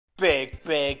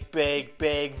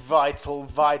big,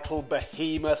 vital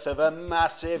behemoth of a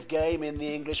massive game in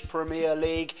the English Premier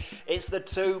League. It's the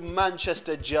two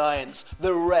Manchester Giants,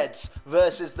 the Reds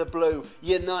versus the Blue,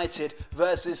 United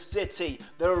versus City,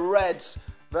 the Reds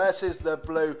versus the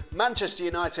Blue, Manchester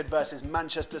United versus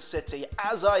Manchester City.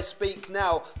 As I speak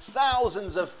now,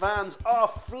 thousands of fans are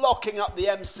flocking up the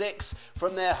M6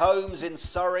 from their homes in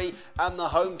Surrey and the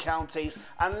home counties.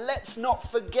 And let's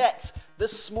not forget the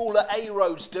smaller A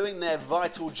roads doing their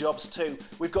vital jobs too.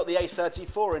 We've got the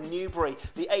A34 in Newbury,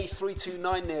 the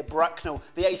A329 near Bracknell,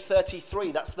 the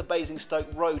A33, that's the Basingstoke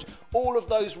Road. All of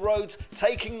those roads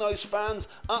taking those fans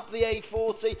up the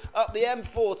A40, up the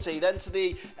M40, then to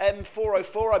the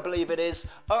M404 I believe it is,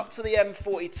 up to the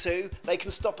M42. They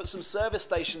can stop at some service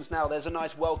stations now. There's a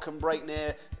nice welcome break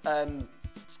near,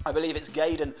 I believe it's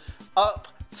Gaydon, up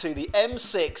to the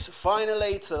M6,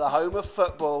 finally to the home of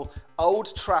football,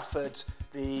 Old Trafford,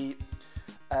 the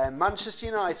Manchester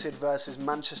United versus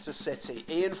Manchester City.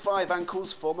 Ian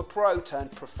Fiveankles, former pro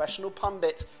turned professional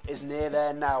pundit, is near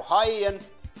there now. Hi Ian.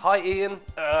 Hi Ian,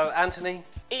 Anthony.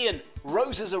 Ian,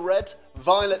 roses are red,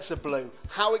 violets are blue.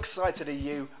 How excited are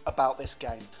you about this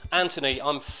game? Anthony,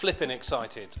 I'm flipping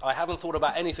excited. I haven't thought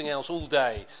about anything else all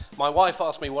day. My wife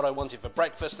asked me what I wanted for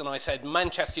breakfast and I said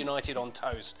Manchester United on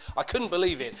toast. I couldn't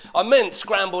believe it. I meant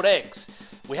scrambled eggs.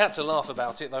 We had to laugh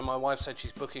about it, though my wife said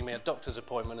she's booking me a doctor's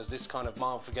appointment as this kind of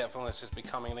mild forgetfulness is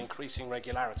becoming an increasing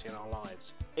regularity in our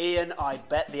lives. Ian, I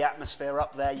bet the atmosphere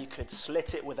up there, you could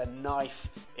slit it with a knife.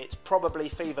 It's probably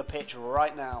fever pitch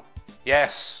right now.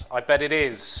 Yes, I bet it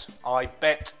is. I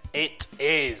bet it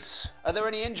is. Are there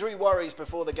any injury worries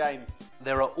before the game?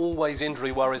 There are always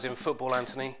injury worries in football,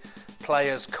 Anthony.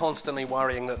 Players constantly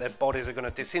worrying that their bodies are going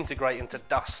to disintegrate into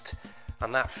dust,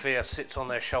 and that fear sits on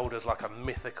their shoulders like a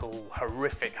mythical,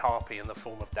 horrific harpy in the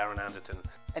form of Darren Anderton.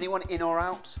 Anyone in or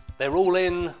out? They're all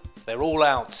in, they're all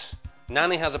out.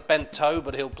 Nani has a bent toe,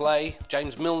 but he'll play.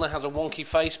 James Milner has a wonky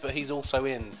face, but he's also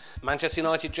in. Manchester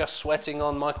United just sweating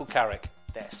on Michael Carrick.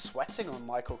 They're sweating on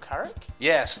Michael Carrick?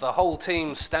 Yes, the whole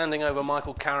team's standing over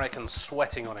Michael Carrick and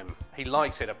sweating on him. He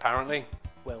likes it, apparently.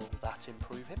 Will that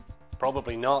improve him?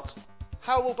 Probably not.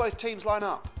 How will both teams line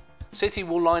up? City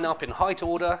will line up in height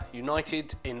order,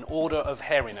 United in order of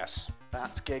hairiness.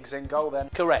 That's Giggs in goal then.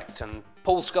 Correct, and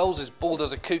Paul Scholes is bald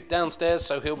as a coot downstairs,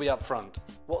 so he'll be up front.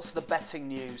 What's the betting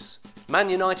news? Man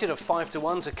United are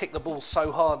 5-1 to kick the ball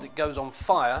so hard it goes on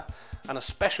fire, and a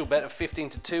special bet of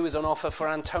 15-2 is on offer for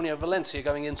Antonio Valencia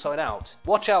going inside out.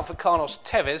 Watch out for Carlos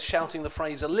Tevez shouting the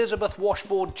phrase Elizabeth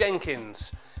Washboard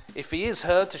Jenkins. If he is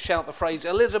heard to shout the phrase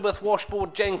Elizabeth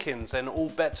Washboard Jenkins, then all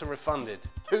bets are refunded.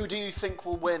 Who do you think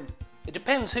will win? It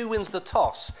depends who wins the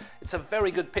toss. It's a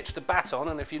very good pitch to bat on,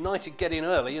 and if United get in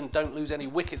early and don't lose any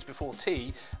wickets before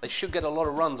tea, they should get a lot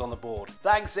of runs on the board.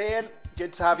 Thanks Ian,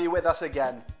 good to have you with us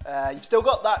again. You've still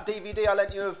got that DVD I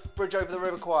lent you of Bridge Over the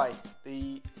River Kwai.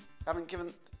 Haven't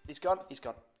given, he's gone? He's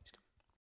gone.